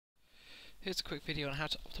Here's a quick video on how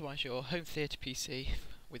to optimize your home theatre PC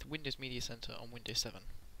with Windows Media Center on Windows 7.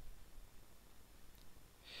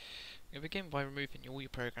 You'll begin by removing all your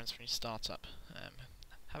programs from your startup.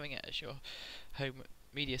 Having it as your home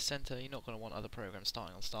media center, you're not going to want other programs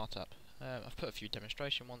starting on startup. I've put a few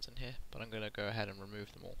demonstration ones in here, but I'm going to go ahead and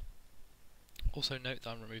remove them all. Also note that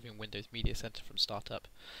I'm removing Windows Media Center from startup,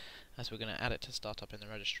 as we're going to add it to startup in the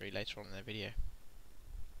registry later on in the video.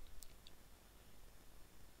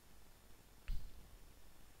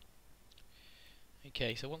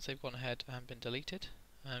 Okay, so once they've gone ahead and been deleted,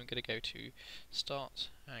 I'm going to go to Start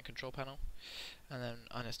and Control Panel, and then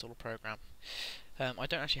uninstall a program. I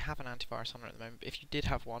don't actually have an antivirus on it at the moment, but if you did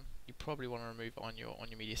have one, you probably want to remove it on your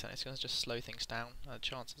media center. It's going to just slow things down.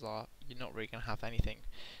 Chances are you're not really going to have anything,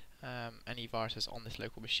 any viruses on this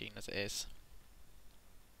local machine as it is.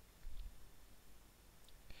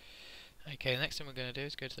 Okay, the next thing we're going to do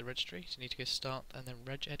is go to the registry. So you need to go Start and then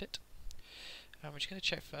regedit. We're just going to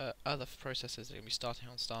check for other processes that are going to be starting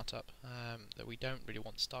on startup that we don't really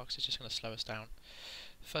want to start, because it's just going to slow us down.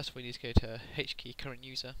 First of all, we need to go to HTPC current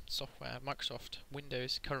user, software, Microsoft,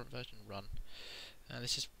 Windows, current version, run.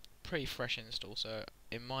 This is pretty fresh install, so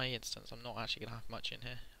in my instance I'm not actually going to have much in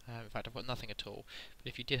here. In fact, I've got nothing at all,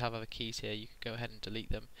 but if you did have other keys here, you could go ahead and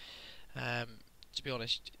delete them. To be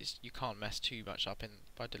honest, you can't mess too much up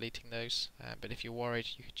by deleting those, but if you're worried,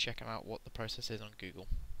 you could check out what the process is on Google.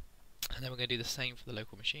 And then we're going to do the same for the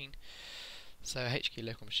local machine. So HTPC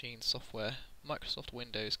local machine, software, Microsoft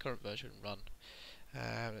Windows, current version, run.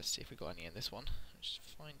 Let's see if we've got any in this one. Let's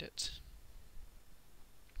just find it.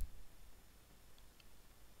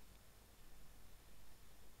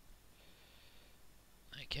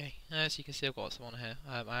 Okay, as you can see, I've got some on here.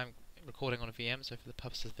 I'm recording on a VM, so for the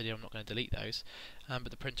purpose of the video I'm not going to delete those, but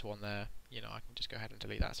the printer one there, I can just go ahead and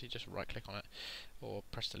delete that. So you just right click on it or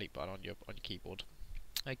press the delete button on your keyboard.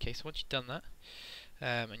 Okay, so once you've done that,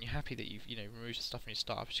 and you're happy that you've removed the stuff from your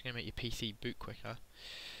startup, it's going to make your PC boot quicker.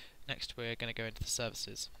 Next, we're going to go into the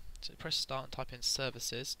services. So press Start and type in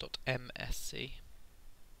services.msc. Okay,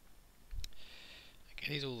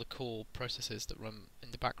 these are all the core processes that run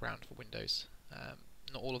in the background for Windows.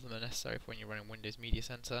 Not all of them are necessary for when you're running Windows Media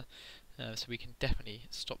Center, so we can definitely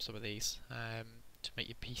stop some of these to make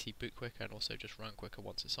your PC boot quicker and also just run quicker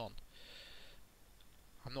once it's on.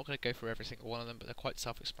 I'm not going to go through every single one of them, but they're quite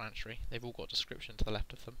self-explanatory. They've all got a description to the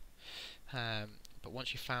left of them. But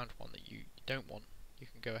once you've found one that you don't want, you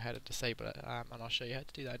can go ahead and disable it, and I'll show you how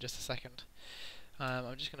to do that in just a second.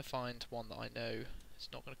 I'm just going to find one that I know is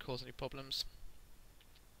not going to cause any problems.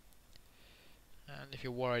 And if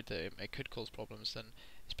you're worried that it could cause problems, then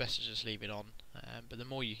it's best to just leave it on. But the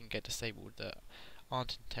more you can get disabled that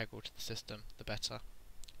aren't integral to the system, the better.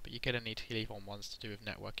 But you're going to need to leave on ones to do with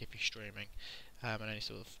network if you're streaming, and any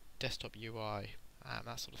sort of desktop UI,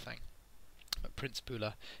 that sort of thing. But print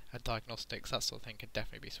spooler and diagnostics, that sort of thing, can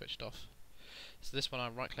definitely be switched off. So this one, I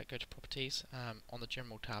right click, go to properties. On the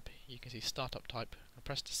general tab you can see startup type, I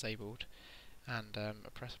press disabled, and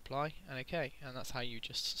press apply, and OK, and that's how you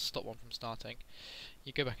just stop one from starting.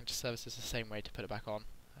 You go back into services the same way to put it back on.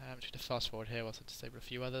 I'm just going to fast forward here whilst I disable a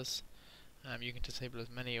few others. You can disable as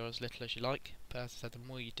many or as little as you like, but as I said, the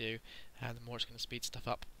more you do, the more it's going to speed stuff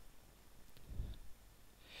up.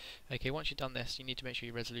 Okay, once you've done this, you need to make sure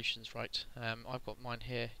your resolution's right. I've got mine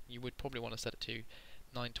here. You would probably want to set it to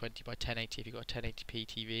 920 by 1080 if you've got a 1080p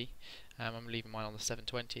TV. I'm leaving mine on the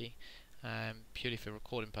 720 purely for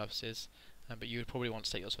recording purposes, but you would probably want to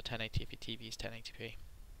set yours for 1080 if your TV is 1080p.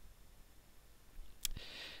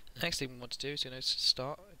 The next thing we want to do is go to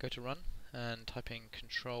Start, go to Run, and type in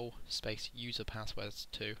control space user passwords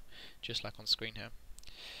 2, just like on screen here.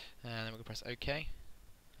 And then we're going to press OK.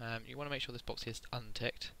 You want to make sure this box here is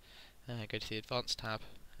unticked. Go to the Advanced tab,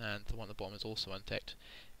 and the one at the bottom is also unticked.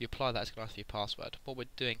 If you apply that, it's going to ask for your password. What we're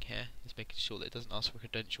doing here is making sure that it doesn't ask for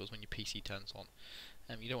credentials when your PC turns on.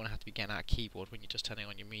 You don't want to have to be getting out a keyboard when you're just turning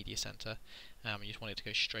on your media center. You just want it to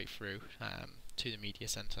go straight through to the media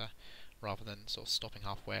center, rather than sort of stopping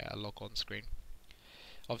halfway at a log-on screen.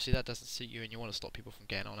 Obviously that doesn't suit you and you want to stop people from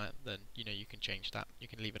getting on it, then you can change that. You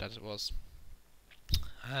can leave it as it was.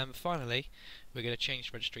 Finally, we're going to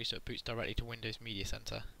change the registry so it boots directly to Windows Media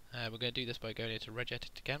Center. We're going to do this by going into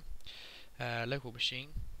regedit again, local machine,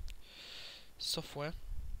 software,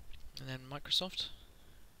 and then Microsoft.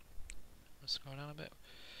 Let's scroll down a bit,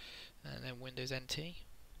 and then Windows NT,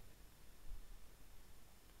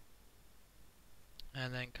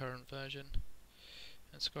 and then current version,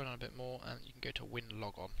 and scroll down a bit more, and you can go to Win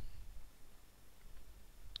Logon.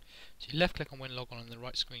 So you left click on Win Logon, on the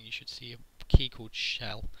right screen you should see a key called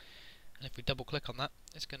Shell, and if we double click on that,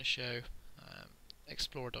 it's going to show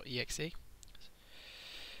Explorer.exe.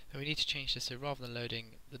 But we need to change this so rather than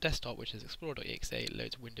loading the desktop, which is explorer.exe, it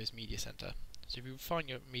loads Windows Media Center. So if you find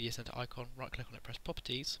your Media Center icon, right click on it, press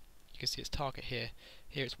Properties, you can see its target here.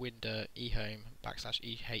 Here it's Window ehome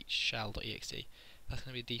 /eh shell.exe. That's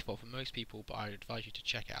going to be the default for most people, but I would advise you to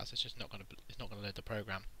check it out. So it's not going to load the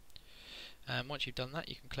program. Once you've done that,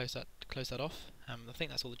 you can close that off. I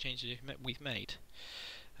think that's all the changes we've made.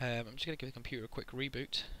 I'm just going to give the computer a quick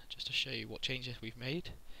reboot just to show you what changes we've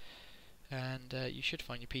made. And you should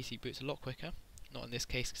find your PC boots a lot quicker. Not in this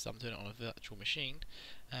case because I'm doing it on a virtual machine,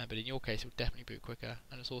 but in your case it will definitely boot quicker,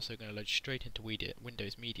 and it's also going to load straight into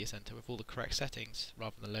Windows Media Center with all the correct settings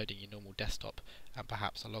rather than loading your normal desktop and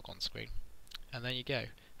perhaps a logon screen. And there you go,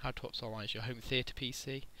 how to optimise your home theatre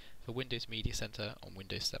PC for Windows Media Center on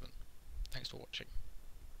Windows 7. Thanks for watching.